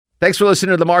Thanks for listening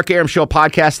to the Mark Arum Show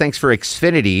podcast. Thanks for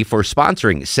Xfinity for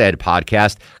sponsoring said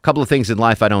podcast. A couple of things in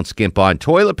life I don't skimp on.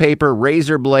 Toilet paper,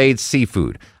 razor blades,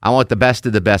 seafood. I want the best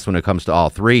of the best when it comes to all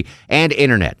three. And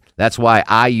internet. That's why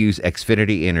I use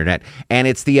Xfinity Internet. And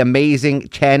it's the amazing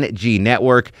 10G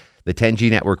network. The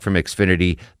 10G network from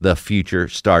Xfinity. The future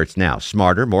starts now.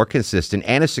 Smarter, more consistent,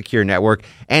 and a secure network.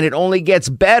 And it only gets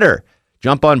better.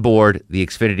 Jump on board the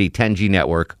Xfinity 10G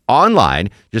network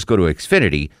online. Just go to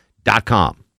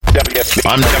Xfinity.com.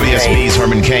 I'm WSB's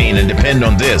Herman Cain, and depend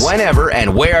on this. Whenever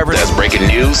and wherever That's breaking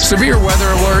news, severe weather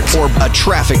alert, or a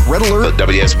traffic red alert. the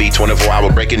WSB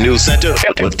 24-hour breaking news center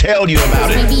will tell you about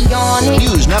it.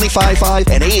 News 95.5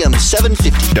 and AM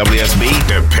 750. WSB,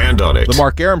 depend on it. The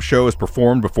Mark Arum Show is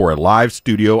performed before a live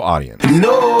studio audience.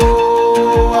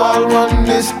 No, I want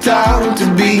this town to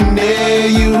be near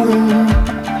you.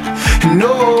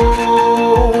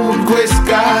 No gray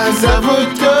skies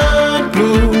ever turn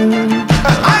blue.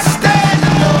 I stand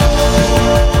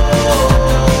alone.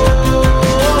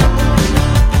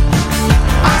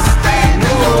 I stand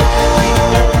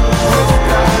alone.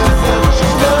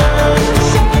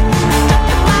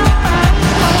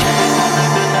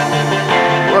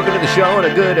 Welcome to the show and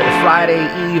a good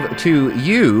Friday Eve to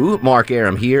you. Mark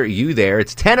Arum here, you there.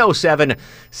 It's 10:07,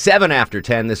 7 after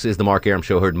 10. This is the Mark Arum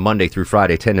Show, heard Monday through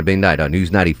Friday, 10 to midnight on News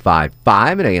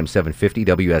 95.5 and AM 750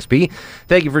 WSB.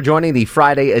 Thank you for joining the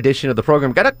Friday edition of the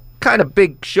program. Got a kind of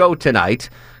big show tonight.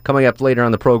 Coming up later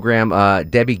on the program,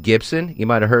 Debbie Gibson. You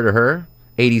might have heard of her.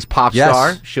 80s pop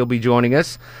star. She'll be joining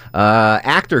us.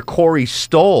 Actor Corey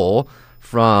Stoll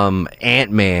from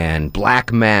Ant-Man,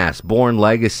 Black Mass, Bourne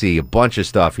Legacy, a bunch of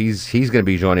stuff. He's going to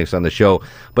be joining us on the show.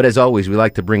 But as always, we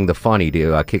like to bring the funny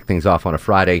to kick things off on a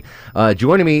Friday.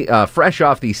 Joining me fresh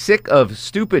off the Sick of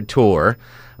Stupid tour,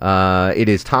 it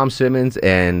is Tom Simmons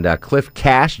and Cliff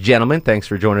Cash. Gentlemen, thanks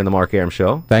for joining the Mark Arum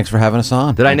Show. Tthanks for having us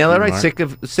on. Did I nail that right? Sick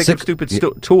of Stupid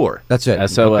tour. That's it.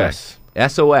 SOS. Okay.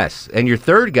 SOS. And your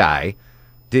third guy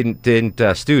didn't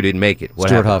make it. What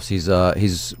Stuart happened? Huffs.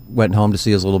 He's went home to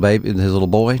see his little baby, his little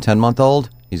boy, 10-month-old.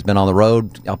 He's been on the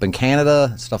road up in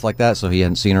Canada, stuff like that. So he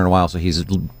hadn't seen her in a while. So he's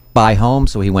by home.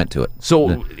 So he went to it.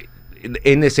 So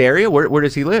in this area, where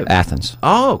does he live? Athens,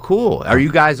 Oh, cool. Are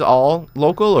you guys all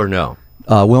local or no?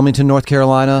 Wilmington, North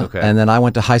Carolina, Okay. and then I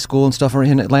went to high school and stuff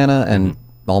in Atlanta, and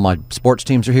all my sports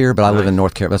teams are here. But I live in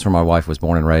North Carolina. That's where my wife was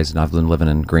born and raised, and I've been living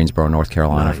in Greensboro, North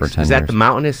Carolina for 10 years. Is that the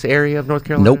mountainous area of North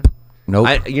Carolina? Nope.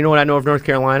 You know what I know of North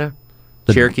Carolina?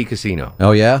 Cherokee Casino.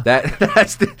 Oh yeah.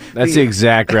 That's the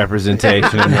exact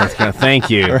representation of North Carolina. Thank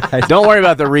you. Right. Don't worry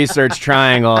about the research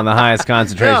triangle and the highest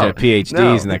concentration of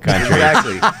PhDs in the country.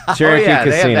 Exactly. Cherokee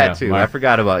Casino. They have that too. Mark. I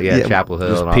forgot about Chapel Hill.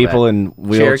 There's and all people that. in Cherokee,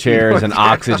 wheelchairs North and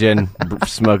Carolina. oxygen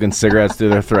smoking cigarettes through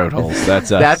their throat holes.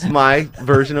 That's us. That's my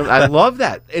version of. I love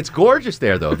that. It's gorgeous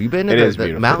there, though. Have you been to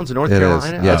the mountains of North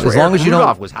Carolina? It is. Yes. As long as you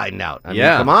Rudolph don't. was hiding out. I mean,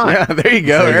 Yeah. come on. Yeah, there you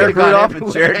go. So Eric Rudolph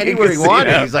in Cherokee anywhere he wanted.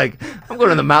 Casino. He's like, I'm going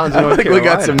to the mountains of North I think Carolina. we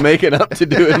got some making up to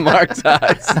do in Mark's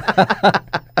eyes.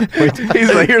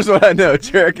 He's like, here's what I know: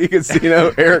 Cherokee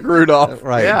Casino, Eric Rudolph,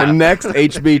 Right. Yeah. and next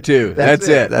HB2. That's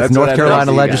it. That's what North I know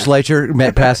Carolina about you guys. legislature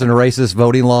passing racist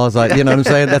voting laws. You know what I'm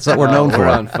saying? That's what we're known for. We're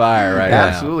on fire right now.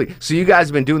 Absolutely. So you guys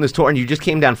have been doing this tour, and you just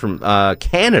came down from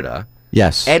Canada.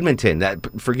 Yes. Edmonton.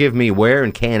 Forgive me. Where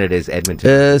in Canada is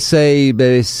Edmonton? Say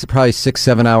probably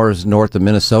 6-7 hours north of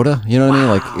Minnesota. You know what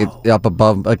I mean? Like up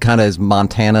above, kind of is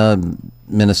Montana,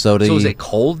 Minnesota. So is it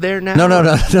cold there now? No.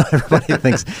 Everybody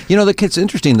thinks. It's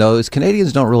interesting though. Is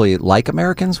Canadians don't really like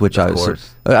Americans, which I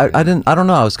course. don't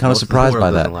know. I was kind of Most of the surprised by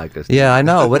world that. doesn't like us. Yeah, I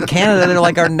know. But Canada, they're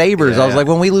like our neighbors. I was Yeah. like,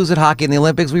 when we lose at hockey in the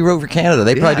Olympics, we root for Canada.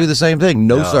 They probably Yeah. do the same thing.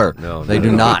 No, sir. No, they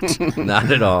do not. Not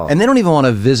at all. And they don't even want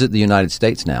to visit the United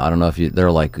States now. I don't know if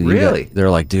they're like, Really? they're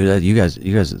like, dude, you guys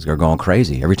are going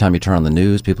crazy. Every time you turn on the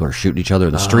news, people are shooting each other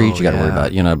in the streets. You got to worry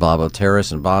about, blah, blah,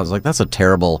 terrorists and bombs. Like, that's a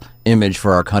terrible image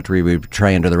for our country we portray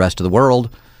to the rest of the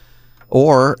world.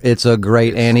 Or it's a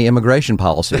great anti-immigration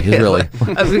policy. Really.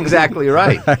 That's exactly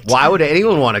right. Why would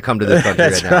anyone want to come to this country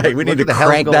That's right now? right. We need Look to at the hell's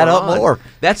crank going that up on. more.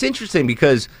 That's interesting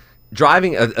because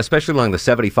driving, especially along the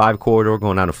 75 corridor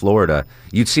going down to Florida,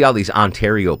 you'd see all these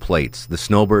Ontario plates, the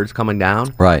snowbirds coming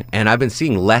down. Right. And I've been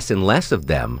seeing less and less of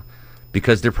them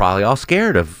because they're probably all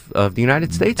scared of the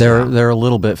United States. They're now. they're a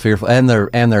little bit fearful, and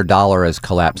their dollar has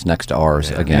collapsed next to ours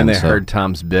again. And they so. heard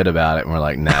Tom's bit about it, and we're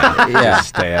like, nah, just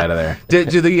stay out of there. Do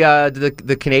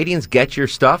the Canadians get your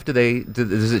stuff? Does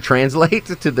it translate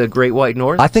to the Great White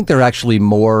North? I think they're actually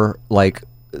more like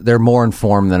they're more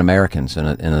informed than Americans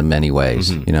in many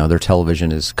ways. Mm-hmm. You know, their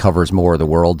television covers more of the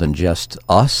world than just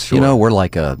us. You know, we're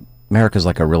like a America's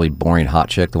like a really boring hot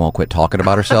chick that won't quit talking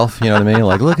about herself. You know what I mean?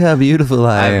 Like, look how beautiful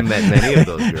I am. I've met many of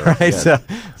those girls. Right? yes.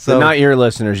 So Not your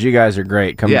listeners. You guys are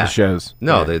great. Come to the shows.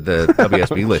 No, the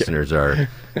WSB listeners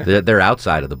they're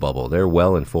outside of the bubble. They're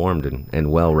well informed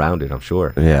and well rounded, I'm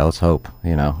sure. yeah, let's hope.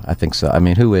 I think so. I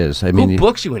mean, who is? I Who mean,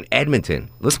 books you in Edmonton?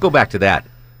 Let's go back to that.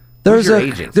 there's Who's your a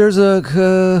agent? there's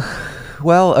a.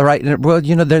 Well, all right. Well,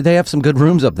 they have some good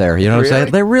rooms up there. You know what I'm Really?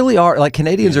 saying? They really are. Like,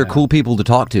 Canadians are cool people to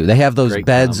talk to. They have those Great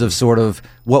beds comedy. of sort of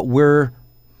what we're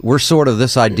sort of,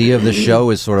 this idea of the show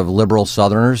is sort of liberal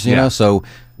Southerners, you Yeah. know? So,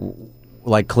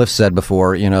 like Cliff said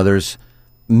before, there's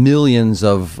millions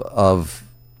of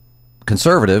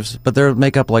conservatives, but they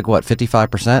make up like, what,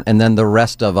 55%? And then the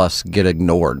rest of us get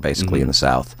ignored, basically, in the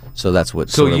South. So that's what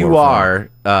So sort of you we're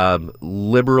from. are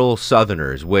liberal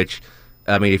Southerners, which,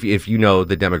 I mean, if you know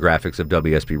the demographics of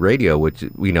WSB Radio, which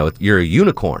we know you're a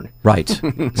unicorn. Right.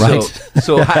 Right.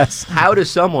 So how does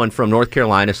someone from North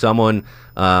Carolina, someone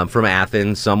from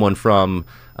Athens, someone from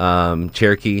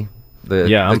Cherokee,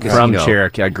 I'm the from casino,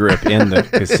 Cherokee. I grew up in the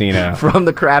casino from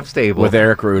the craps table with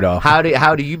Eric Rudolph. How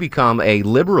do you become a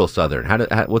liberal Southern?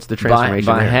 What's the by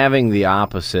transformation there? having the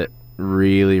opposite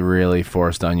really, really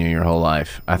forced on you your whole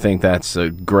life. I think that's a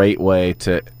great way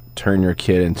to turn your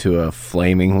kid into a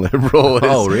flaming liberal.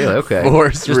 Oh, really? Okay.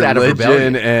 Force Just out of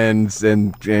rebellion.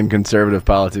 religion and conservative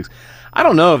politics. I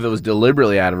don't know if it was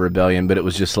deliberately out of rebellion, but it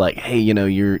was just like, hey,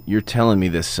 you're telling me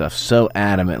this stuff so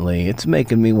adamantly, it's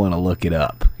making me want to look it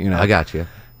up. I got you.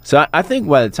 So I think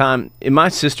by the time my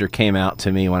sister came out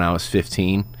to me when I was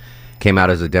 15. Came out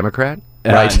as a Democrat?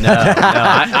 Right. No.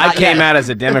 I came out as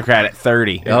a Democrat at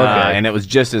 30. Okay. And it was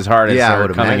just as hard as Yeah, I her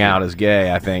would coming imagine. out as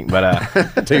gay, I think.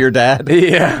 But To your dad?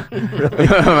 yeah.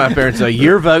 My parents were like,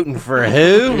 you're voting for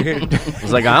who? I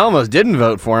was like, I almost didn't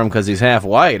vote for him because he's half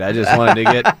white. I just wanted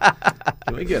to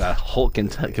can we get a whole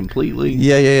completely?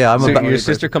 Yeah. So your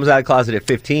sister comes out of the closet at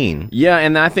 15. Yeah,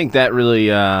 and I think that really,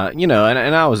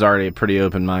 and I was already a pretty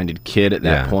open-minded kid at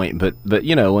that Yeah. point. But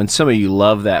when somebody you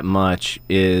love that much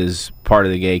is part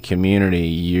of the gay community,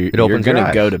 you're opens going your to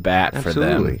eyes. go to bat for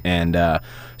Absolutely. them. And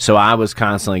so I was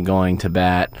constantly going to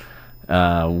bat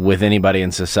with anybody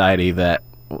in society that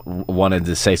wanted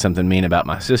to say something mean about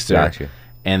my sister. Gotcha.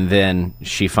 And then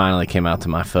she finally came out to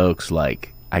my folks,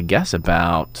 like, I guess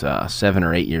about 7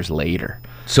 or 8 years later.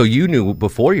 So you knew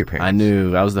before your parents? I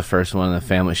knew. I was the first one in the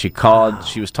family. She called.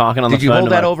 She was talking on Did the you phone. hold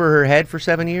to that my- over her head for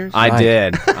 7 years? I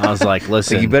did. I was like, So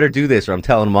listen. you better do this or I'm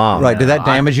telling mom. Right. Did that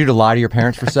damage you to lie to your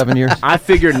parents for 7 years? I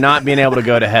figured not being able to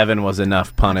go to heaven was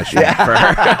enough punishment for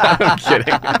her. I'm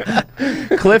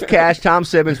kidding. Cliff Cash, Tom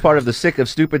Simmons, part of the Sick of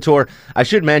Stupid tour. I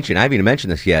should mention, I haven't even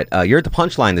mentioned this yet. You're at the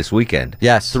Punchline this weekend.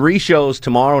 Yes. 3 shows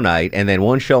tomorrow night and then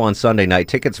 1 show on Sunday night.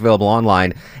 Tickets available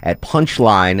online at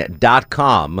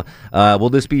punchline.com. Will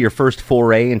this be your first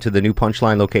foray into the new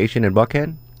Punchline location in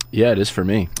Buckhead? Yeah, it is for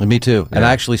me. Me too. And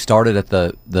I actually started at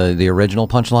the original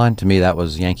Punchline. To me, that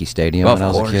was Yankee Stadium Of when I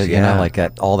was course, a kid. yeah. Like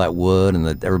all that wood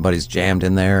and everybody's jammed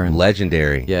in there. And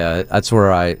Legendary. yeah, that's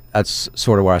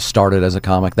sort of where I started as a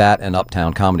comic. That and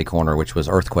Uptown Comedy Corner, which was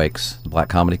Earthquakes, the black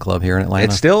comedy club here in Atlanta.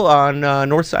 It's still on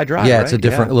Northside Drive, yeah, right? it's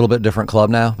a little bit different club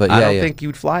now. But yeah, I don't yeah. think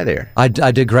you'd fly there. I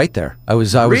did great there. I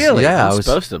was Really? yeah. I'm I was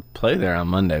supposed to play there on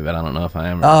Monday, but I don't know if I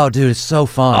am. Oh, dude, it's so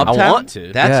fun. I want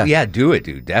to. Yeah, do it,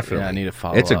 dude. Definitely. Yeah, I need to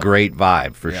follow It's a up. great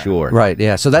vibe for sure. Right,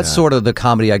 yeah. So that's sort of the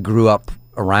comedy I grew up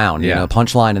around, Yeah.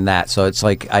 Punchline and that. So it's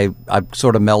like I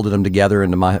sort of melded them together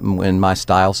into my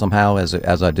style somehow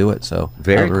as I do it. So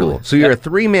Very really- cool. So you're a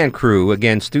 3-man crew.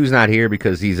 Again, Stu's not here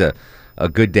because he's a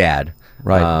good dad.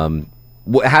 Right.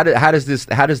 How does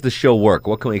the show work?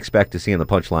 What can we expect to see on the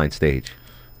Punchline stage?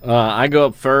 I go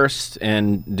up first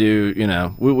and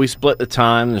do, we split the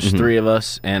time. There's 3 of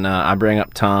us, and I bring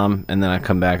up Tom, and then I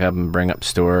come back up and bring up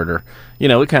Stuart, or, we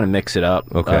kind of mix it up.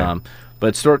 Okay.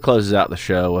 But Stuart closes out the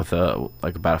show with about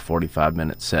a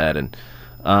 45-minute set, and,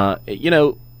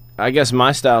 I guess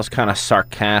my style is kind of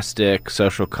sarcastic,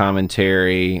 social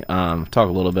commentary, talk a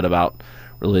little bit about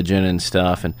religion and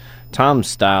stuff, and Tom's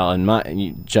style, and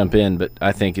you jump in, but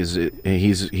I think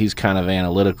he's kind of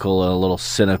analytical and a little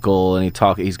cynical, and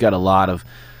he's got a lot of,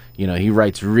 he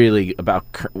writes really about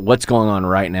what's going on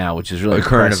right now, which is really A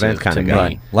current impressive event kind to of me. guy.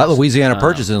 Right. Well, that Louisiana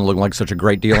Purchase isn't looking like such a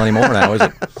great deal anymore now, is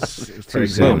it? For Too soon.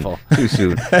 example. Too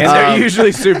soon. And they're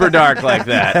usually super dark like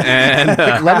that.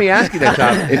 And Let me ask you that,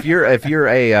 Tom. If you're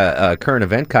a current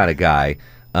event kind of guy,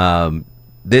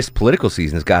 this political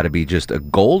season has got to be just a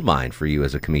gold mine for you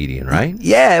as a comedian, right?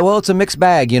 Yeah, well, it's a mixed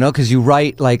bag, because you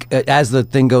write, as the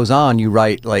thing goes on, you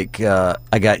write, I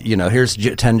got, here's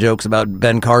 10 jokes about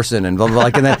Ben Carson and blah,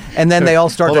 blah, blah, and then they all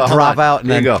start to drop out.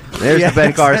 And there you go. There's the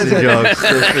Ben Carson jokes.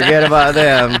 Just forget about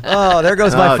them. Oh, there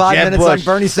goes my 5 minutes Bush. on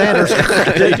Bernie Sanders.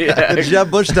 The Jeb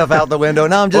Bush stuff out the window.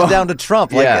 Now I'm just down to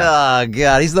Trump. Oh,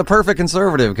 God, he's the perfect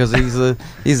conservative because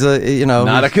he's a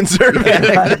not a conservative.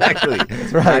 Exactly.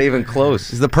 That's right. Not even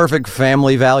close. He's the perfect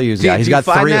family values guy. He's got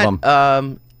 3 of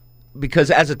them.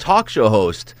 Because as a talk show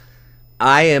host,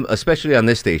 I am, especially on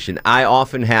this station, I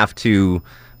often have to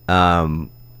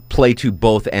play to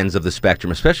both ends of the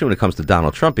spectrum, especially when it comes to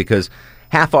Donald Trump, because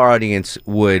half our audience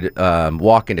would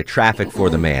walk into traffic for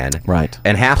the man, right?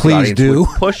 And half the audience would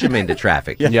push him into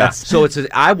traffic. Yes. So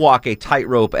I walk a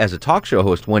tightrope as a talk show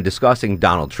host when discussing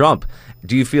Donald Trump.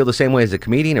 Do you feel the same way as a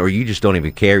comedian, or you just don't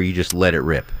even care? You just let it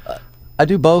rip? I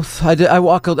do both.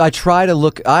 I try to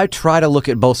look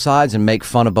at both sides and make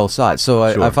fun of both sides. So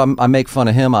if I make fun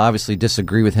of him, I obviously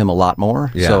disagree with him a lot more.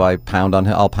 Yeah. So I'll pound on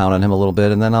him a little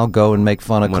bit, and then I'll go and make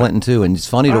fun of Clinton too. And it's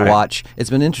funny to watch.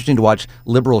 It's been interesting to watch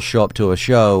liberals show up to a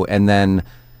show, and then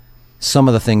some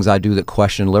of the things I do that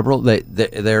question liberal,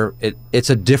 it's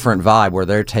a different vibe where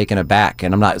they're taken aback,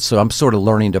 and I'm not. So I'm sort of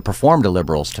learning to perform to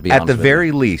liberals. To be honest, at the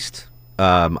very least.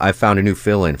 I found a new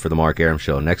fill-in for the Mark Arum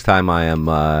Show. Next time I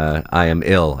am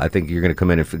ill, I think you're going to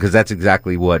come in because that's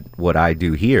exactly what I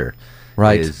do here.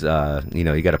 Right. Is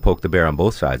you got to poke the bear on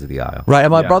both sides of the aisle. Right.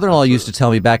 And my brother-in-law used to tell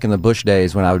me back in the Bush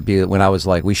days when I was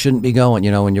like, we shouldn't be going,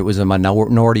 when it was a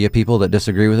minority of people that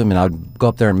disagree with him, and I would go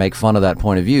up there and make fun of that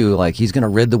point of view, like he's going to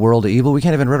rid the world of evil. We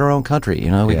can't even rid our own country,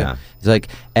 He's like,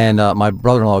 and my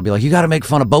brother-in-law would be like, you got to make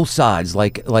fun of both sides,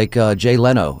 like Jay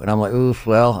Leno, and I'm like, oof,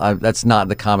 well, that's not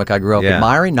the comic I grew up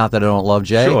admiring. Not that I don't love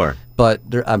Jay, sure, but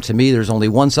to me, there's only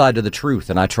one side to the truth,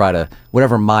 and I try to,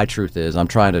 whatever my truth is, I'm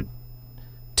trying to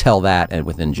tell that and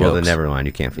within jokes. Well, then never mind.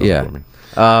 You can't feel it for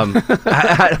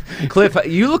me. Cliff,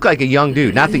 you look like a young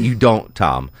dude. Not that you don't,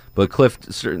 Tom, but Cliff,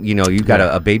 you've got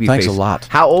a baby Thanks face. a lot.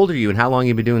 How old are you, and how long have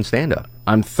you been doing stand-up?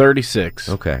 I'm 36.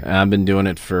 Okay. And I've been doing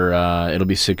it for, it'll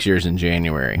be 6 years in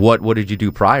January. What did you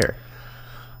do prior?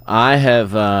 I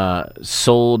have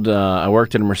sold, I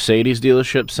worked at a Mercedes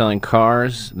dealership selling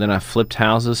cars. Then I flipped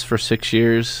houses for 6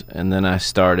 years. And then I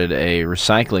started a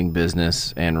recycling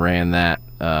business and ran that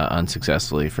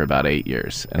unsuccessfully for about 8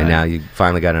 years. And now you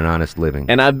finally got an honest living.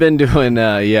 And I've been doing,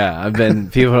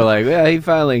 people are like, yeah, he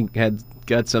finally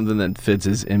got something that fits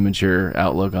his immature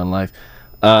outlook on life.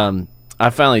 I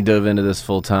finally dove into this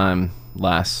full time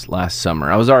last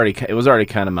summer. It was already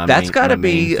kind of my That's main, got to my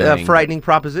be main a thing. frightening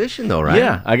proposition, though, right?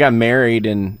 Yeah, I got married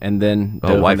and then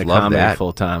dove wife into loved comedy that.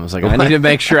 full time. I was like, I need to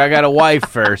make sure I got a wife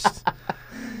first.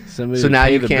 So now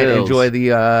you can't enjoy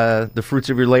the fruits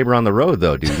of your labor on the road,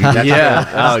 though, dude.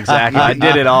 Yeah. Oh, exactly. I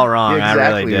did it all wrong. Exactly, I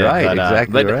really did. right. But,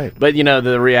 exactly right. But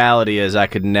the reality is, I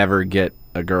could never get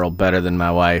a girl better than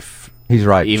my wife. He's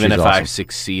right. Even She's if I awesome.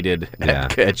 succeeded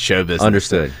at show business.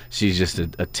 Understood. She's just a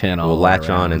 10 all We'll latch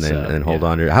around, on and then hold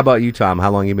on to her. How about you, Tom?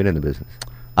 How long you been in the business?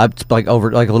 I've a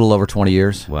little over 20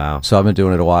 years. Wow. So I've been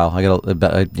doing it a while.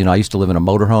 I used to live in a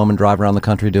motorhome and drive around the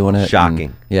country doing it.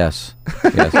 Shocking. Yes.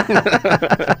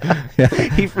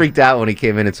 He freaked out when he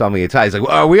came in and saw me a tie. He's like,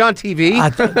 "Are we on TV?"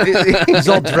 He's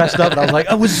all dressed up, and I was like,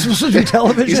 "Oh, was this supposed to be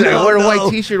television?" He's like, "I wear a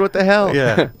white T-shirt. What the hell?"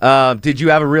 Yeah. Did you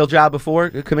have a real job before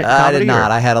committing comedy? I did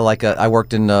not. Or? I had I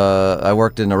worked in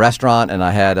a restaurant, and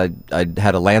I had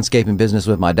a landscaping business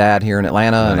with my dad here in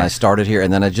Atlanta, and I started here,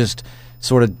 and then I just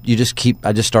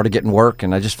started getting work,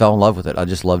 and I just fell in love with it. I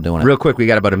just love doing it. Real quick, we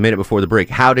got about a minute before the break.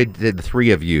 How did the three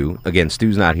of you, again,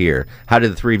 Stu's not here, how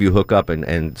did the three of you hook up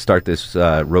and start this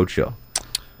road show?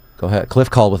 Go ahead. Cliff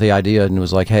called with the idea and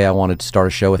was like, hey, I wanted to start a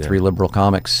show with 3 liberal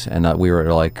comics, and we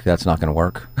were like, that's not going to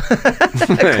work.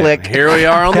 Click. Here we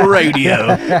are on the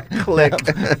radio. Click.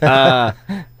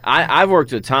 I've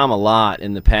worked with Tom a lot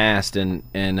in the past, and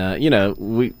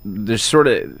there's sort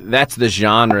of, that's the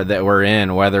genre that we're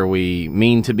in, whether we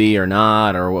mean to be or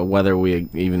not, or whether we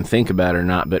even think about it or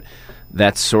not. But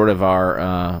that's sort of our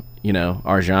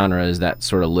our genre is that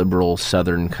sort of liberal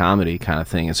Southern comedy kind of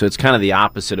thing, and so it's kind of the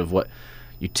opposite of what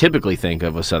you typically think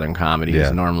of with Southern comedy.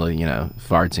 Is normally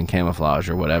farts and camouflage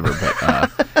or whatever, but.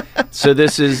 So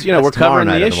this is, we're covering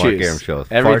the issues.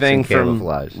 Everything from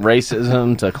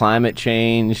racism to climate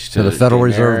change to the Federal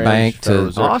Reserve Bank to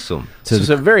awesome. So it's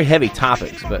a very heavy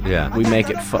topics, but Yeah. we make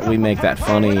it we make that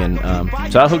funny, and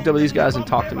so I hooked up with these guys and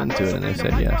talked them into it, and they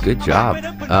said yes. Good job.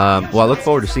 Well, I look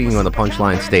forward to seeing you on the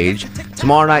Punchline stage.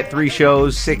 Tomorrow night, 3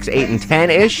 shows, 6, 8, and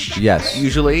 10-ish. Yes.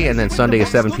 Usually. And then Sunday, a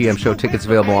 7 p.m. show. Tickets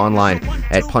available online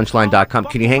at punchline.com.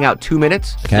 Can you hang out 2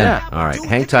 minutes? Can. Yeah. All right.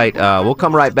 Hang tight. We'll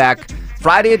come right back.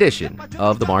 Friday edition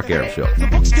of The Mark Arum Show.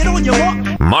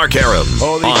 Mark Arum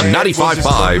on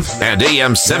 95.5 and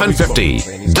AM 750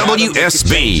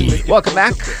 WSB. Welcome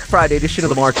back. Friday edition of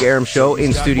The Mark Arum Show.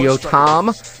 In studio,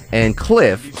 Tom and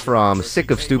Cliff from Sick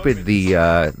of Stupid,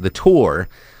 the tour.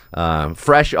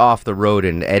 Fresh off the road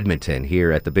in Edmonton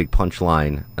here at the Big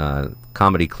Punchline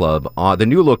Comedy Club. The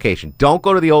new location. Don't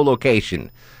go to the old location.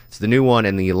 It's the new one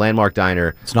in the Landmark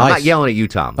Diner. It's I'm nice. not yelling at you,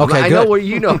 Tom. Okay, I know good. where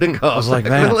you know to go. I was like,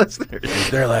 man. listeners.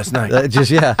 There last night.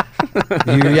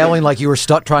 You're yelling like you were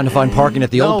stuck trying to find parking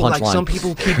at the old like Punchline. some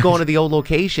people keep going to the old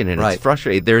location, and Right. it's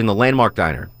frustrating. They're in the Landmark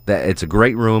Diner. It's a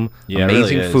great room, Yeah, it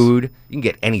amazing really is. food. You can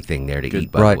get anything there to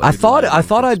eat. By Right. the way. I thought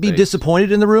Good I'd be space.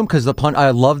 disappointed in the room because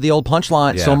I love the old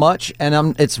Punchline Yeah. so much,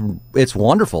 and it's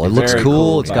wonderful. It looks Very cool.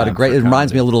 cool It's got a vibe great. for It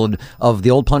reminds me a comedy. little of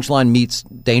the old Punchline meets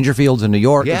Dangerfields in New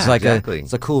York. Yeah, it's like exactly.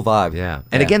 it's a cool vibe. Yeah,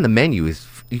 and again, the menu is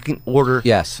you can order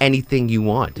Yes. anything you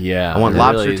want. Yeah, I want it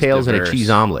lobster really is tails and a diverse. cheese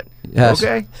omelet. Yes.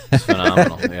 Okay. It's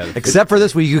phenomenal. Yeah, Except for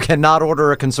this week, you cannot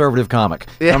order a conservative comic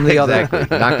from the other.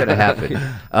 Exactly. Not going to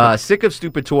happen. Sick of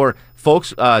Stupid Tour.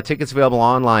 Folks, tickets available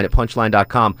online at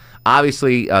punchline.com.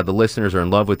 Obviously, the listeners are in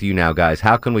love with you now, guys.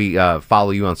 How can we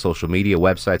follow you on social media,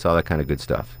 websites, all that kind of good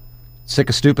stuff? Sick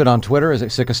of Stupid on Twitter. Is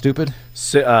it Sick of Stupid?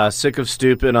 Sick of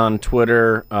Stupid on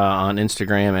Twitter, on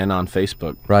Instagram, and on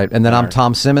Facebook. Right. And then I'm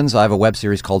Tom Simmons. I have a web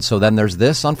series called So Then There's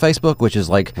This on Facebook, which is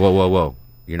like. Whoa.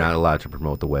 You're not allowed to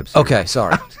promote the website. Okay,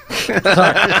 sorry.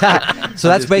 So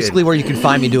that's basically where you can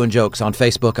find me doing jokes on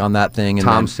Facebook on that thing. And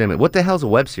Tom then Simmons. What the hell's a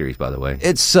web series, by the way?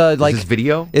 it's like this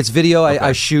video? It's video.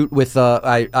 I shoot with.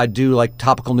 I do like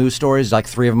topical news stories, like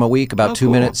 3 of them a week, about 2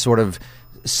 cool. minutes, sort of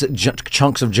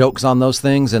chunks of jokes on those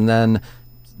things, and then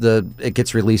it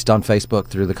gets released on Facebook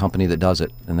through the company that does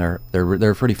it, and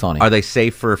they're pretty funny. Are they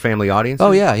safe for family audiences? Oh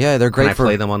yeah, they're great. Can I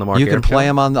play them on the Mark You can Arum play Show?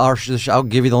 them on our. I'll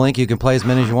give you the link. You can play as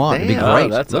many as you want. It'd be Damn.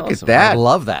 great. that's Look awesome. at that. I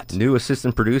love that. New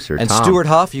assistant producer, And Tom. Stuart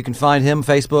Huff, you can find him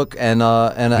Facebook and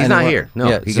He's not here. No,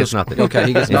 yeah, he so- gets nothing. Okay,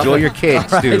 he gets Enjoy nothing. your kid,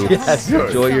 Stu. yes.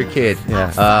 Enjoy your kid.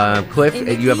 Yeah. Cliff,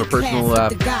 you have a personal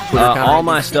Twitter account? All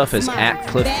my stuff is at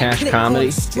Cliff Cash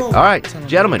Comedy. All right,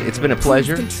 gentlemen, it's been a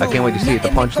pleasure. I can't wait to see you at the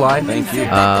Punchline. Thank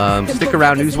you. Stick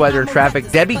around, news, weather, and traffic.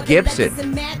 Debbie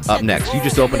Gibson up next. You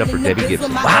just opened up for Debbie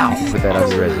Gibson. Wow. Put that on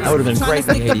your resume. That would have been great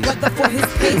in the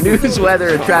 80s. News, weather,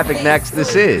 and traffic next.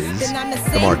 This is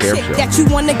the Mark Arum Show.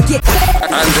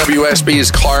 I'm WSB's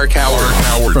Clark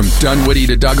Howard. From Dunwoody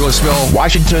to Douglasville.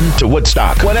 Washington to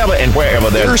Woodstock. Whenever and wherever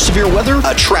there's There's severe weather,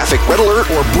 a traffic red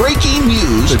alert, or breaking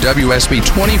news. The WSB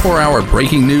 24-hour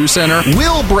breaking news center.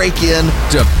 We'll break in.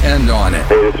 Depend on it.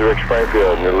 Hey, this is Rick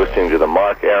Springfield, and you're listening to the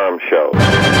Mark Arum Show.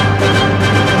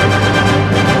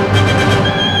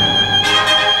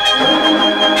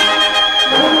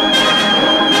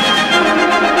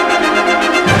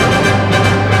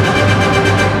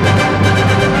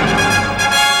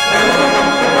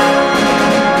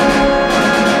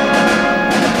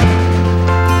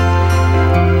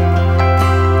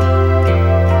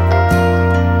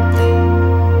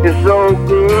 It's so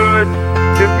good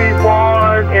to be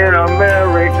born in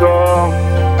America,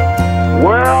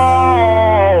 where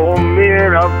all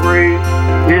men are free.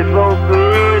 It's so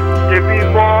good to be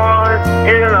born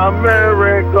in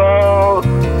America,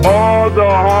 all the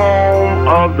home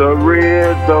of the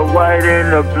red, the white,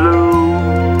 and the blue.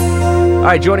 All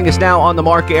right, joining us now on the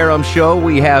Mark Arum Show,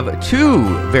 we have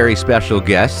 2 very special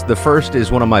guests. The first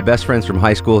is one of my best friends from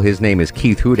high school. His name is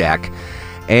Keith Hudak.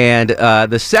 And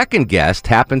the second guest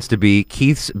happens to be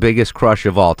Keith's biggest crush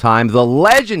of all time, the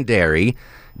legendary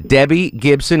Debbie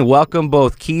Gibson. Welcome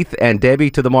both Keith and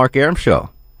Debbie to the Mark Arum Show.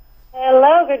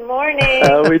 Hello, good morning.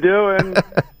 How we doing?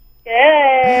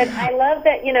 Good. I love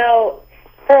that,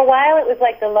 for a while it was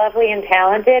like the lovely and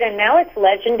talented, and now it's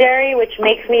legendary, which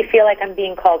makes me feel like I'm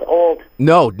being called old.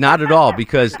 No, not at all,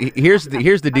 because here's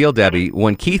the deal, Debbie.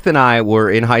 When Keith and I were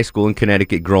in high school in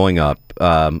Connecticut growing up,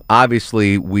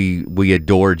 obviously we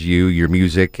adored you, your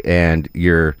music, and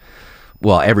your...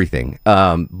 well, everything.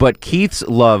 But Keith's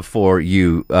love for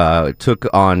you took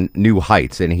on new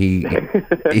heights, and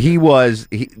he was,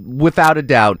 without a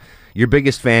doubt, your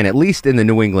biggest fan, at least in the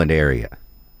New England area.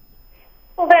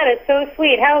 Well, that is so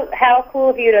sweet. How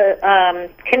cool of you to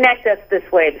connect us this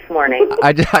way this morning.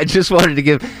 I just wanted to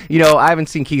give, I haven't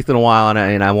seen Keith in a while,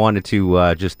 and I wanted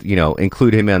to just,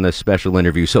 include him in this special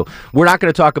interview. So we're not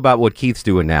going to talk about what Keith's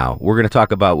doing now. We're going to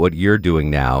talk about what you're doing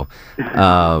now,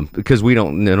 because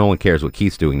no one cares what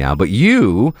Keith's doing now. But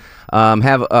you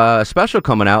have a special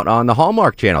coming out on the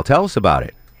Hallmark Channel. Tell us about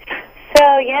it.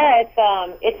 So, yeah,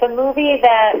 it's a movie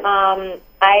that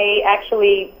I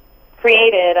actually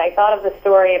created. I thought of the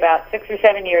story about 6 or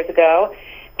 7 years ago,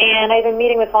 and I've been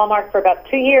meeting with Hallmark for about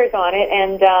 2 years on it,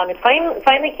 and it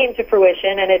finally came to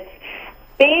fruition, and it's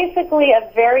basically a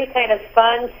very kind of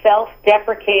fun,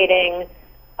 self-deprecating,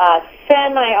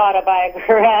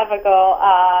 semi-autobiographical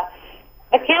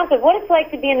account of what it's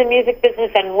like to be in the music business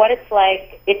and what it's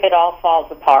like if it all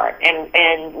falls apart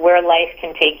and where life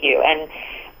can take you. And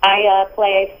I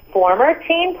play a former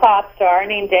teen pop star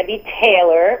named Debbie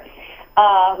Taylor,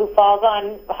 who falls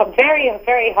on very,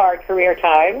 very hard career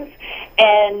times.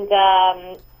 And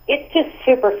it's just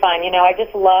super fun. I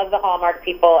just love the Hallmark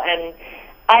people. And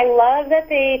I love that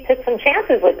they took some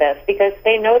chances with this because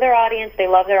they know their audience. They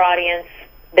love their audience.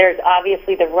 There's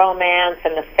obviously the romance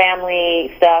and the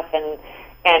family stuff and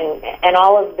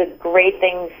all of the great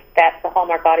things that the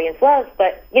Hallmark audience loves.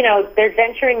 But, they're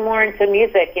venturing more into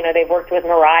music. They've worked with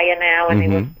Mariah now, and they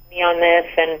worked with me on this.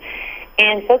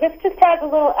 And so this just has a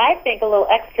little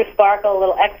extra sparkle, a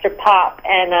little extra pop,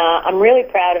 and I'm really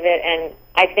proud of it. And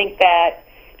I think that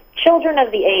children of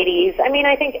the 80s,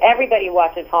 I think everybody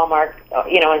watches Hallmark,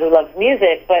 and who loves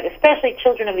music, but especially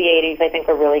children of the 80s, I think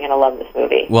are really going to love this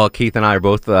movie. Well, Keith and I are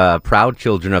both proud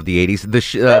children of the 80s.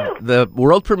 The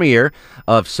world premiere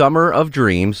of Summer of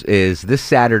Dreams is this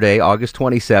Saturday, August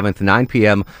 27th, 9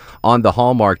 p.m. on the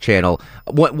Hallmark Channel.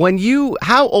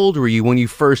 How old were you when you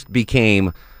first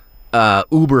became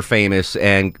uber famous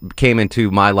and came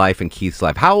into my life and Keith's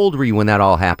life? How old were you when that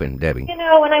all happened, Debbie?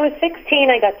 When I was 16,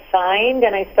 I got signed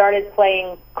and I started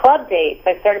playing club dates.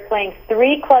 I started playing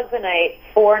 3 clubs a night,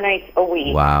 4 nights a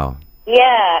week. Wow.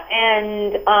 Yeah,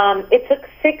 and it took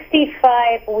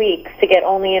 65 weeks to get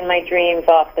Only in My Dreams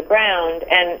off the ground,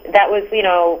 and that was,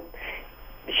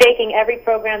 shaking every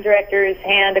program director's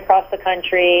hand across the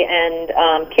country and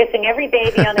kissing every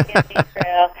baby on the campaign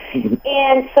trail.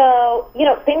 And so,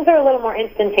 things are a little more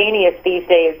instantaneous these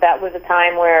days. That was a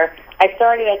time where I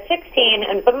started at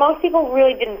 16, but most people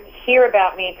really didn't hear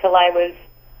about me till I was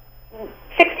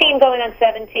 16 going on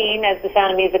 17, as the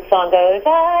Sound of Music song goes.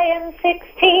 I am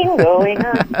 16 going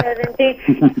on 17.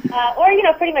 Or,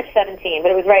 pretty much 17,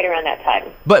 but it was right around that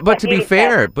time. But to be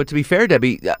fair,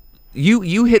 Debbie,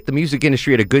 you hit the music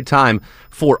industry at a good time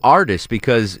for artists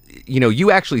because,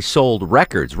 you actually sold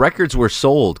records. Records were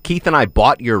sold. Keith and I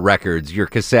bought your records, your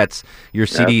cassettes, your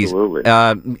CDs. Absolutely.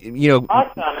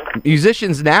 Awesome.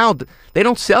 Musicians now, they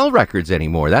don't sell records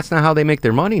anymore. That's not how they make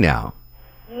their money now.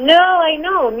 No, I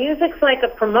know. Music's like a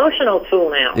promotional tool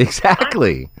now.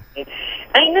 Exactly.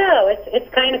 I know. It's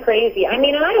kind of crazy. I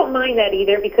don't mind that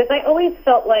either because I always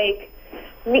felt like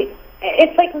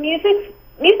it's like music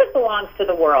belongs to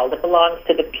the world. It belongs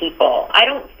to the people. I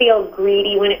don't feel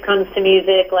greedy when it comes to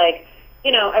music. Like,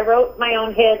 I wrote my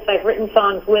own hits. I've written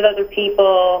songs with other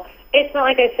people. It's not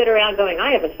like I sit around going,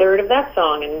 I have a third of that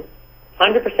song and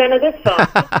 100% of this song.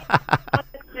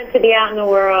 It's meant to be out in the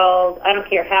world. I don't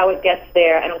care how it gets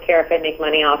there. I don't care if I make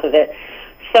money off of it.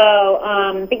 So,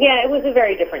 but yeah, it was a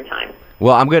very different time.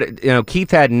 Well, I'm going to,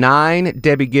 Keith had 9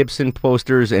 Debbie Gibson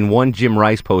posters and 1 Jim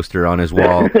Rice poster on his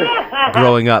wall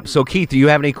growing up. So, Keith, do you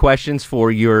have any questions for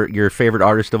your favorite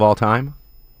artist of all time?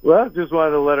 Well, just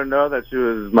wanted to let her know that she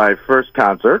was my first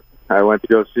concert. I went to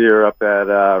go see her up at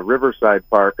Riverside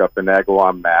Park up in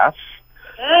Agawam, Mass.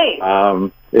 Nice.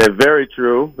 Yeah, very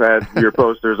true. I had your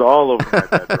posters all over my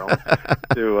bedroom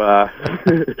to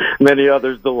many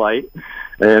others' delight.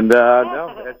 And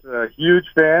no, it's a huge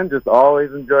fan. Just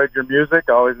always enjoyed your music,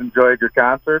 always enjoyed your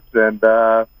concerts, and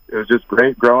it was just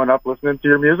great growing up listening to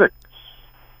your music.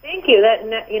 Thank you.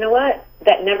 You know what?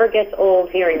 That never gets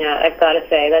old hearing that. I've got to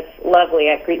say that's lovely.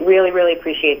 I really, really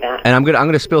appreciate that. And I'm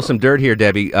gonna spill some dirt here,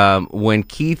 Debbie. When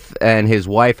Keith and his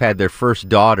wife had their first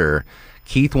daughter,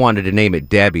 Keith wanted to name it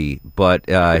Debbie, but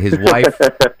his wife... Is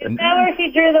that where she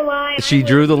drew the line? She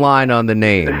drew the line on the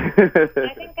name. I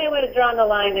think I would have drawn the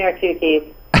line there too, Keith.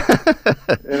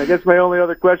 And I guess my only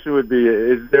other question would be,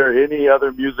 is there any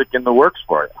other music in the works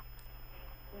for you?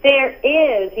 There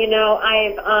is.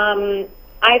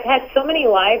 I've had so many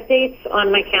live dates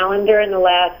on my calendar in the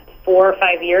last 4 or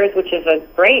 5 years, which is a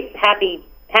great, happy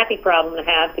problem to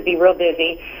have, to be real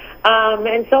busy.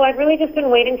 And so I've really just been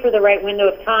waiting for the right window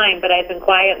of time, but I've been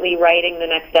quietly writing the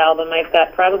next album. I've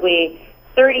got probably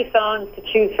 30 songs to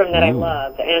choose from that I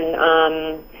love.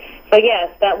 And so, yes,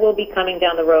 that will be coming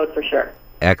down the road for sure.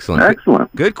 Excellent.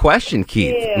 Good question,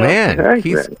 Keith. Yeah. Man,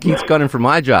 Keith's gunning for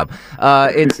my job.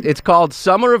 It's called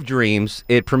Summer of Dreams.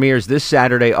 It premieres this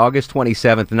Saturday, August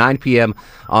 27th, 9 p.m.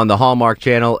 on the Hallmark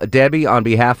Channel. Debbie, on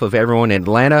behalf of everyone in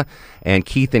Atlanta and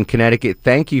Keith in Connecticut,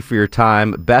 thank you for your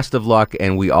time. Best of luck,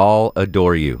 and we all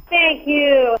adore you. Thank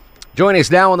you. Joining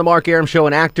us now on the Mark Arum Show,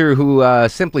 an actor who,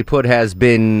 simply put, has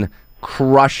been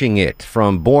crushing it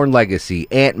from Bourne Legacy,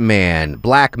 Ant-Man,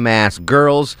 Black Mass,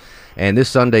 Girls, and this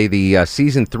Sunday, the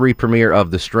Season 3 premiere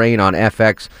of The Strain on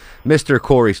FX, Mr.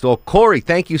 Corey Stoll. Corey,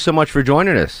 thank you so much for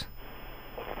joining us.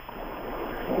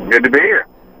 Good to be here.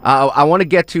 I want to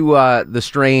get to The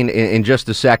Strain in just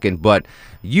a second, but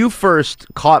you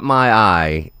first caught my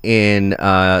eye in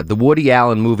the Woody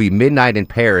Allen movie Midnight in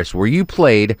Paris, where you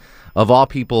played, of all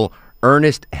people,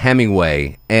 Ernest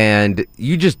Hemingway, and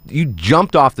you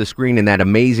jumped off the screen in that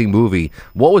amazing movie.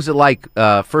 What was it like,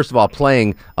 first of all,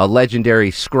 playing a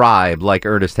legendary scribe like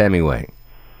Ernest Hemingway?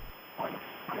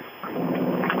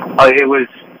 It was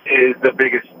the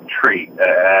biggest treat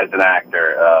as an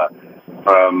actor.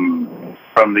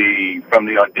 From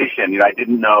the audition, I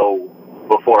didn't know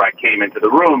before I came into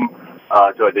the room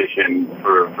to audition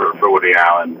for Woody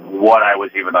Allen what I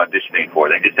was even auditioning for.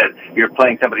 They just said, "You're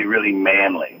playing somebody really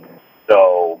manly."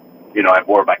 So, I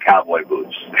wore my cowboy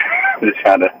boots to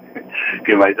kind of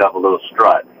give myself a little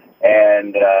strut.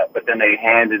 And but then they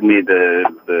handed me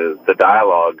the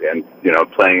dialogue and,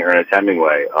 playing Ernest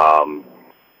Hemingway.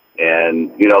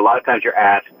 And, a lot of times you're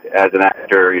asked as an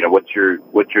actor, what's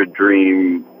your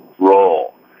dream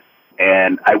role?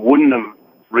 And I wouldn't have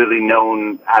really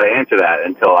known how to answer that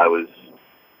until I was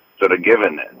sort of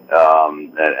given it.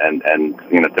 And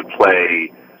to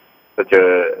play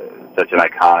such an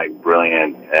iconic,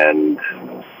 brilliant, and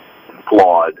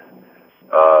flawed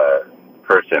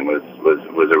person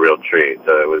was a real treat.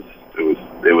 So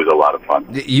it was a lot of fun.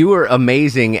 You were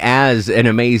amazing as an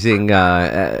amazing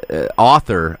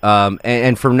author,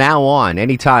 and from now on,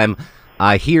 anytime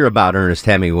I hear about Ernest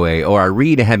Hemingway or I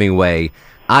read Hemingway,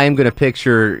 I am going to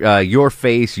picture your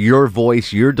face, your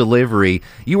voice, your delivery.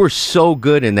 You were so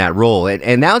good in that role.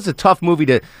 And that was a tough movie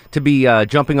to be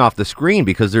jumping off the screen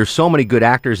because there's so many good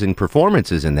actors and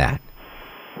performances in that.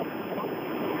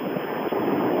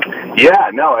 Yeah,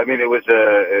 no, I mean, it was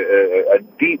a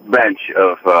deep bench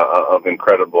of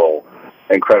incredible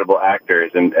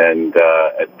actors and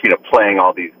playing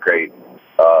all these great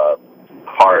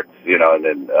parts, and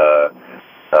then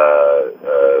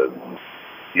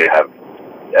you have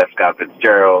F. Scott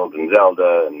Fitzgerald and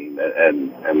Zelda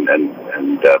and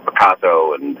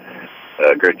Picasso and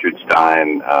Gertrude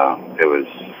Stein. It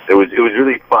was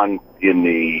really fun in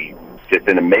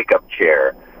the makeup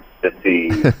chair to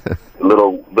see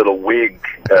little wig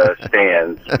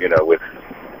stands, with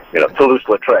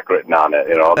Toulouse-Lautrec written on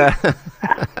it. All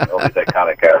these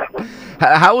iconic characters.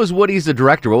 How was Woody's the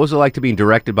director? What was it like to be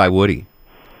directed by Woody?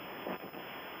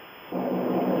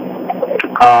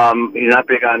 He's not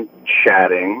big on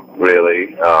chatting,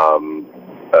 really.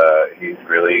 He's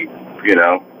really,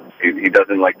 he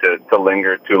doesn't like to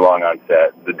linger too long on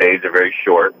set. The days are very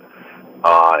short,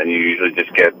 and you usually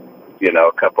just get,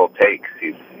 a couple of takes.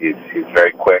 He's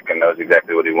very quick and knows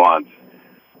exactly what he wants,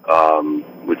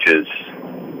 which is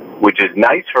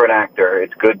nice for an actor.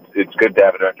 It's good to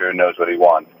have a director who knows what he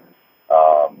wants.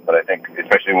 But I think,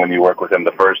 especially when you work with him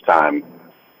the first time,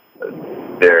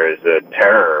 there is a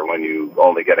terror when you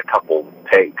only get a couple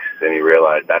takes and you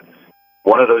realize that's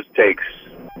one of those takes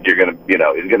you're gonna,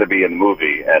 is gonna be in the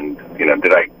movie. And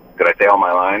did I say all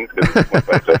my lines? Because it went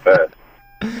by so fast.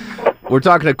 We're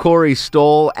talking to Corey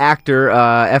Stoll, actor,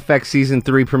 FX Season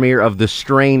 3 premiere of The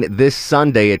Strain this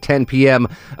Sunday at 10 p.m.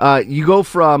 You go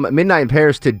from Midnight in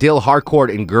Paris to Dill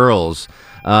Harcourt in Girls,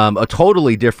 a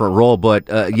totally different role, but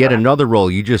yet another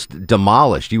role you just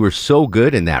demolished. You were so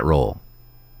good in that role.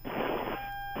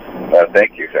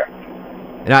 Thank you, sir.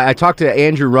 And I talked to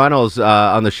Andrew Runnels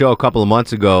on the show a couple of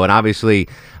months ago, and obviously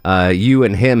you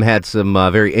and him had some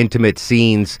very intimate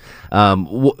scenes.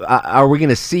 Are we going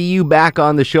to see you back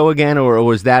on the show again, or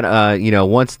was that,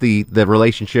 once the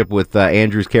relationship with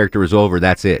Andrew's character was over,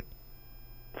 that's it?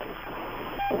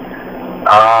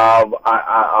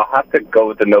 I'll have to go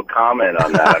with the no comment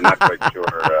on that. I'm not quite sure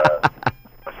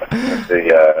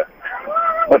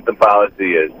what the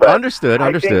policy is. But Understood.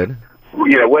 Think,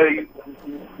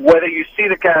 whether you see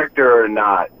the character or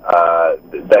not,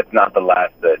 that's not the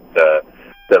last that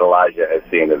Elijah has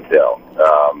seen of Dill.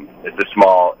 It's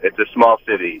a small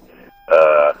city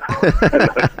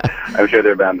I'm sure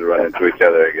they're bound to run into each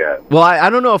other again. Well, I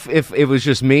don't know if it was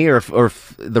just me or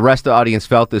if the rest of the audience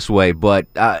felt this way, but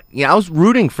I was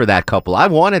rooting for that couple. I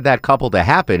wanted that couple to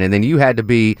happen, and then you had to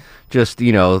be just a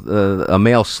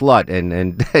male slut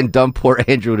and dump poor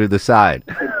Andrew to the side.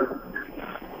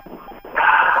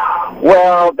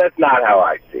 Well, that's not how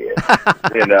I see it.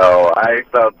 I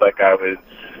felt like I was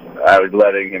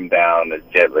letting him down as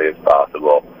gently as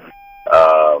possible.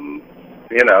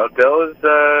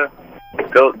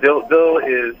 Dill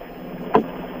is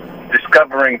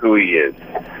discovering who he is,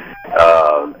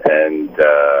 and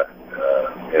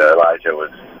Elijah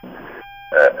was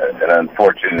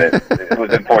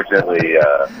unfortunately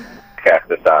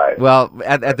cast aside. Well,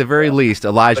 at the very least,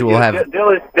 Elijah will have. Dill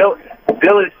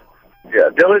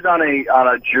is on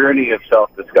a journey of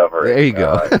self-discovery. There you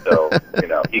go. So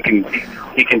he can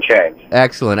change.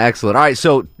 Excellent. All right,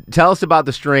 so tell us about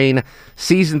The Strain,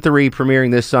 Season 3,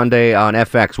 premiering this Sunday on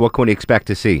FX. What can we expect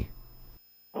to see?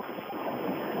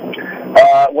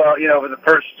 Well, over the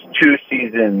first 2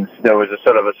 seasons, there was a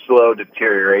sort of a slow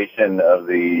deterioration of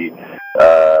the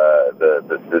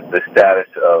status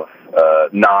of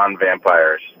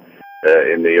non-vampires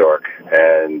in New York,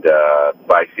 and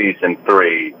by Season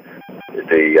 3,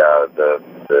 the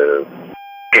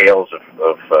scales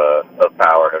of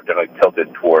power have definitely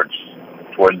tilted towards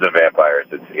the vampires.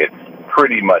 It's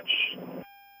pretty much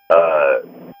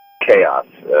chaos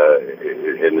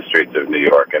in the streets of New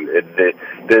York, and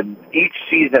each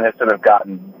season has sort of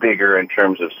gotten bigger in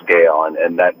terms of scale,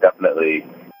 and that definitely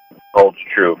holds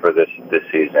true for this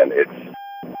season.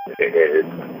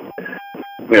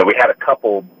 We had a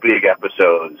couple big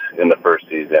episodes in the first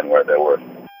season where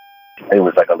it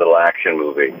was like a little action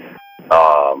movie,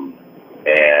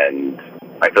 and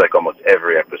I feel like almost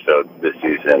every episode this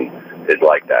season is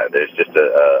like that. There's just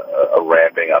a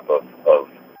ramping up of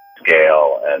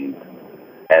scale and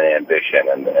ambition,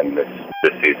 and this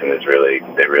season is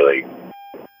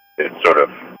it's sort of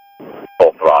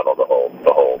full throttle the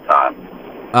whole time.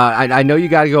 I know you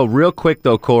got to go real quick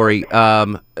though, Corey.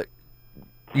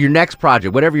 Your next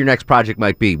project, whatever your next project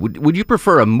might be, would you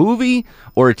prefer a movie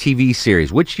or a TV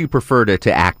series? Which do you prefer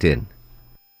to act in?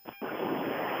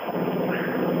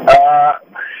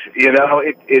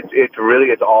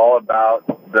 It's all about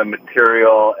the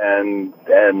material and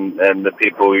the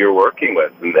people you're working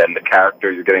with and the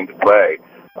characters you're getting to play.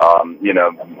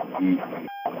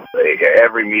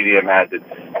 Every medium has its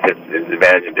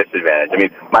advantage and disadvantage. I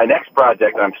mean, my next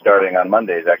project I'm starting on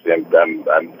Monday is actually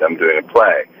I'm doing a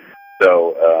play.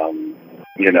 So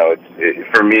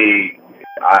for me,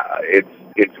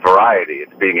 it's variety.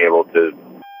 It's being able to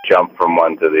jump from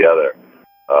one to the other.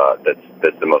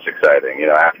 That's the most exciting.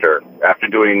 After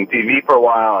doing TV for a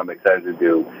while, I'm excited to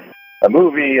do a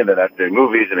movie, and then after doing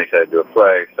movies, I'm excited to do a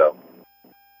play. So,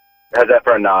 how's that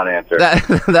for a non-answer?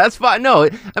 That's fine. No,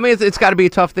 I mean it's got to be a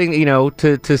tough thing,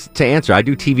 to answer. I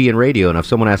do TV and radio, and if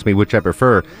someone asked me which I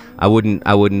prefer, I wouldn't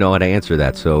know how to answer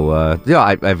that. So, I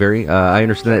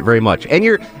understand that very much. And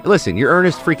you're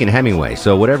Ernest freaking Hemingway.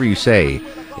 So whatever you say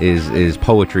is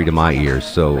poetry to my ears.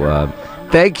 So.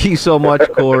 Thank you so much,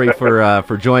 Corey,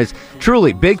 for joining us.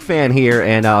 Truly, big fan here,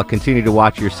 and I'll continue to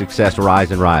watch your success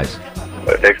rise and rise.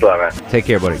 Thanks a lot, man. Take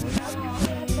care, buddy.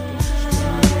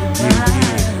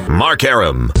 Mark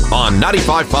Arum on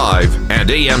 95.5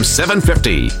 and AM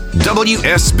 750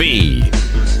 WSB.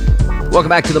 Welcome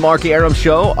back to the Mark Arum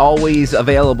Show. Always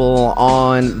available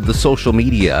on the social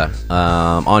media,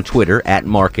 on Twitter at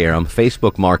Mark Arum,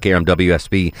 Facebook Mark Arum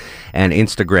WSB, and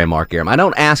Instagram Mark Arum. I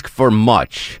don't ask for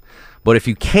much. But if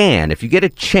you get a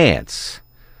chance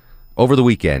over the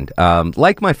weekend,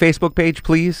 like my Facebook page,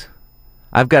 please.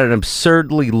 I've got an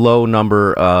absurdly low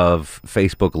number of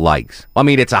Facebook likes. I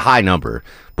mean, it's a high number,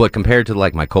 but compared to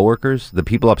like my coworkers, the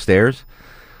people upstairs,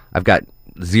 I've got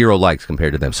 0 likes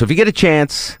compared to them. So if you get a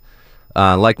chance,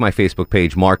 like my Facebook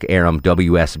page, Mark Arum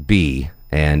WSB,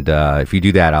 and if you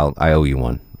do that, I owe you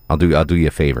one. I'll do you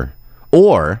a favor.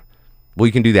 Or, well,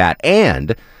 you can do that,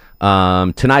 and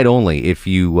tonight only, if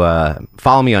you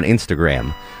follow me on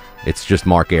Instagram, it's just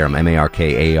Mark Arum,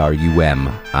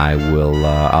 MarkArum.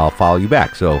 I'll follow you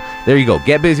back. So there you go.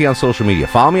 Get busy on social media.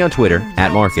 Follow me on Twitter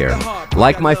at Mark Arum.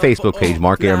 Like my Facebook page,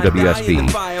 Mark Arum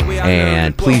WSB,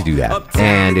 and please do that.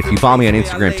 And if you follow me on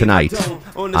Instagram tonight,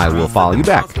 I will follow you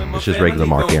back. It's just regular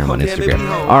Mark Arum on Instagram.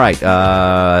 All right,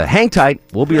 hang tight.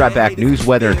 We'll be right back. News,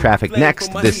 weather, and traffic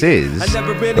next. This is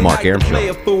the Mark Arum Show.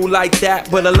 A fool like that,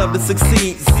 but I love to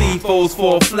succeed. See foes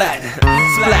fall flat,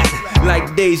 splat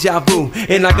like deja vu.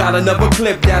 And I got another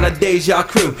clip down a deja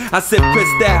crew. I said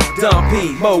pissed out, Don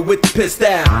P, Mo with the pissed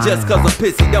out. Just cause I'm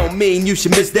pissy don't mean you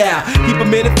should miss down. Keep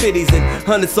 'em in the 50s and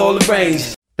hundreds all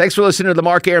arranged. Thanks for listening to the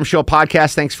Mark Arum Show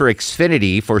podcast. Thanks for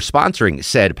Xfinity for sponsoring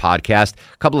said podcast.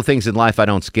 A couple of things in life I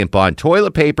don't skimp on.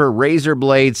 Toilet paper, razor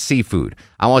blades, seafood.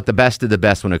 I want the best of the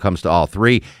best when it comes to all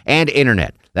three. And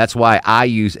internet. That's why I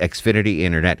use Xfinity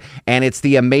Internet. And it's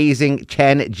the amazing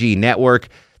 10G network.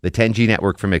 The 10G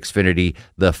network from Xfinity.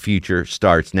 The future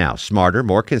starts now. Smarter,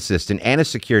 more consistent, and a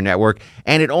secure network.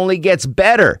 And it only gets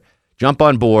better. Jump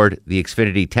on board the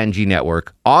Xfinity 10G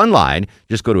network online.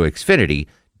 Just go to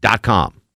Xfinity.com.